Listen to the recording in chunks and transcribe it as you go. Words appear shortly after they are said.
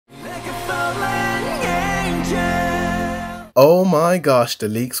Oh my gosh, the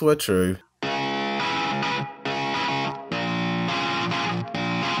leaks were true.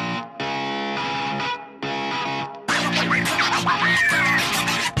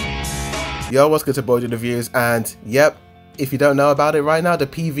 Yo, what's good to boy the reviews? And yep, if you don't know about it right now, the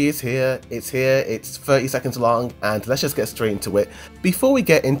PV is here. It's 30 seconds long, and let's just get straight into it. Before we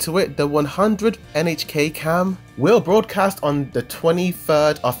get into it, the 100 NHK cam will broadcast on the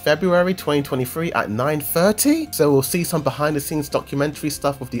 23rd of February 2023 at 9:30. So we'll see some behind the scenes documentary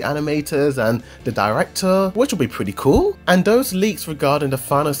stuff with the animators and the director, which will be pretty cool. And those leaks regarding the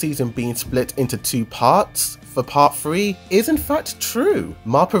final season being split into 2 parts for part 3 is in fact true.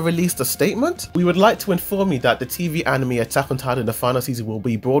 MAPPA released a statement. We would like to inform you that the TV anime Attack on Titan the final season will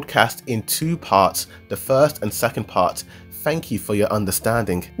be broadcast in 2 parts, the first and second part. Thank you for your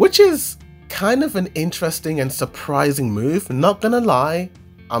understanding. Which is kind of an interesting and surprising move, not gonna lie.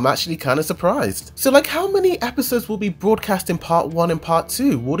 I'm actually kind of surprised. So like, how many episodes will be broadcast in part 1 and part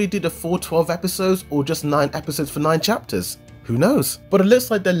 2? Will they do the full 12 episodes or just 9 episodes for 9 chapters? Who knows? But it looks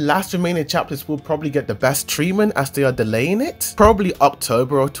like the last remaining chapters will probably get the best treatment as they are delaying it. Probably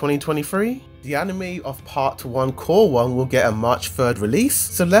October of 2023. The anime of part 1, Cour 1, will get a March 3rd release.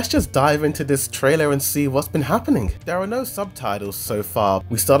 So let's just dive into this trailer and see what's been happening. There are no subtitles so far.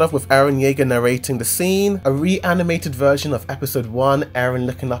 We start off with Eren Yeager narrating the scene, a reanimated version of episode 1, Eren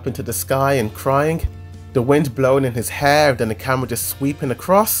looking up into the sky and crying. The wind blowing in his hair, then the camera just sweeping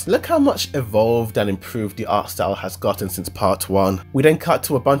across. Look how much evolved and improved the art style has gotten since part 1. We then cut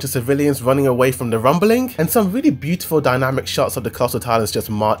to a bunch of civilians running away from the rumbling, and some really beautiful dynamic shots of the Colossal Titans just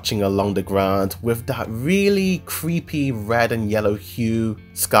marching along the ground with that really creepy red and yellow hue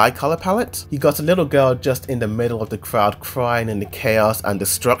sky color palette. You got a little girl just in the middle of the crowd crying in the chaos and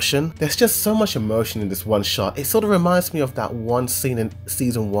destruction. There's just so much emotion in this one shot. It sort of reminds me of that one scene in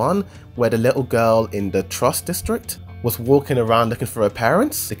season 1 where the little girl in the Trust District was walking around looking for her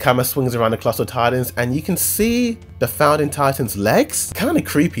parents. The camera swings around the Colossal Titans and you can see the Founding Titan's legs. Kinda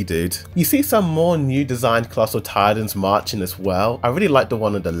creepy, dude. You see some more new designed Colossal Titans marching as well. I really like the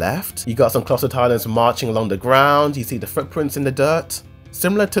one on the left. You got some Colossal Titans marching along the ground. You see the footprints in the dirt.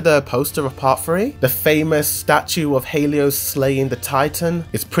 Similar to the poster of part 3, the famous statue of Helios slaying the Titan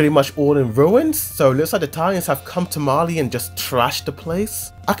is pretty much all in ruins, so it looks like the Titans have come to Mali and just trashed the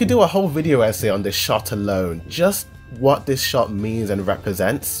place. I could do a whole video essay on this shot alone, just what this shot means and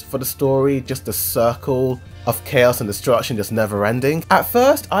represents for the story, just the circle of chaos and destruction just never ending. At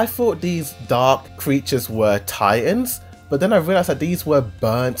first, I thought these dark creatures were Titans, but then I realized that these were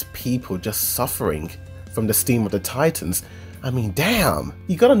burnt people just suffering from the steam of the Titans. I mean, damn!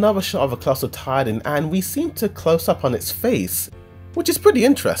 You got another shot of a Colossal Titan and we seem to close up on its face, which is pretty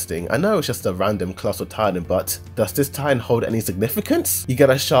interesting. I know it's just a random Colossal Titan, but does this Titan hold any significance? You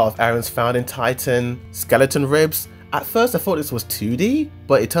get a shot of Eren's Founding Titan skeleton ribs. At first I thought this was 2D,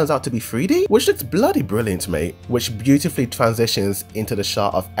 but it turns out to be 3D, which looks bloody brilliant, mate. Which beautifully transitions into the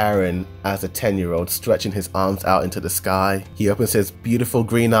shot of Eren as a 10-year-old stretching his arms out into the sky. He opens his beautiful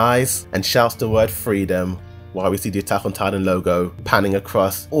green eyes and shouts the word freedom, while we see the Attack on Titan logo panning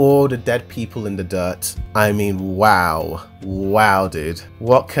across all the dead people in the dirt. I mean, wow. Wow, dude.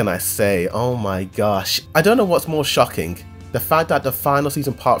 What can I say? Oh my gosh. I don't know what's more shocking. The fact that the final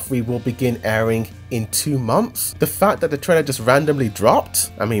season part 3 will begin airing in 2 months? The fact that the trailer just randomly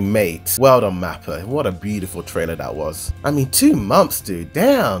dropped? I mean, mate, well done MAPPA. What a beautiful trailer that was. I mean, 2 months, dude.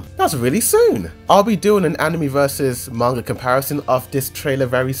 Damn, that's really soon. I'll be doing an anime versus manga comparison of this trailer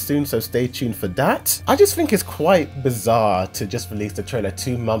very soon, so stay tuned for that. I just think it's quite bizarre to just release the trailer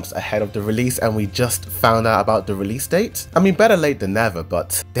 2 months ahead of the release and we just found out about the release date. I mean, better late than never,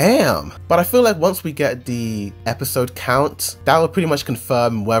 but damn. But I feel like once we get the episode count, that will pretty much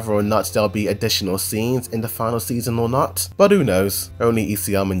confirm whether or not there'll be additional scenes in the final season or not. But who knows? Only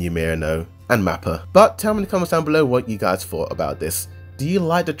Isayama and Ymir know, and MAPPA. But tell me in the comments down below what you guys thought about this. Do you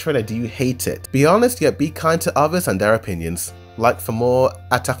like the trailer? Do you hate it? Be honest, yet be kind to others and their opinions. Like for more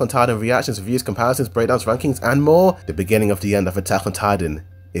Attack on Titan reactions, reviews, comparisons, breakdowns, rankings, and more, the beginning of the end of Attack on Titan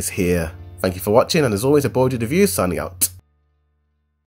is here. Thank you for watching, and as always, a boy did reviews signing out.